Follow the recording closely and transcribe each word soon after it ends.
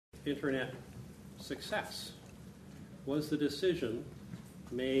Internet success was the decision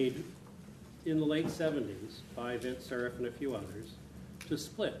made in the late 70s by Vint Cerf and a few others to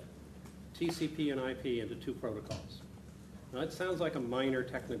split TCP and IP into two protocols. Now, it sounds like a minor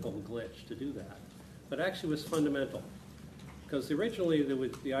technical glitch to do that, but actually was fundamental. Because originally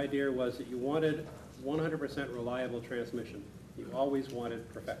the idea was that you wanted 100% reliable transmission. You always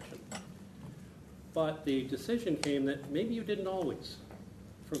wanted perfection. But the decision came that maybe you didn't always.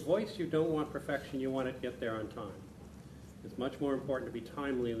 For voice, you don't want perfection, you want it to get there on time. It's much more important to be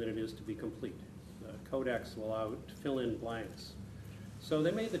timely than it is to be complete. Codecs will allow to fill in blanks. So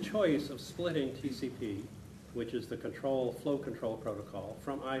they made the choice of splitting TCP, which is the flow control protocol,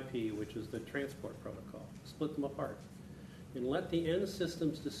 from IP, which is the transport protocol. Split them apart. And let the end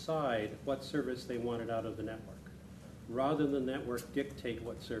systems decide what service they wanted out of the network, rather than the network dictate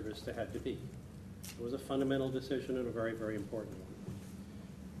what service there had to be. It was a fundamental decision and a very, very important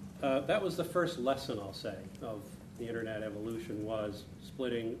one. That was the first lesson, I'll say, of the Internet evolution, was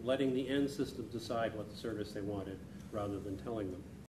splitting, letting the end systems decide what the service they wanted, rather than telling them.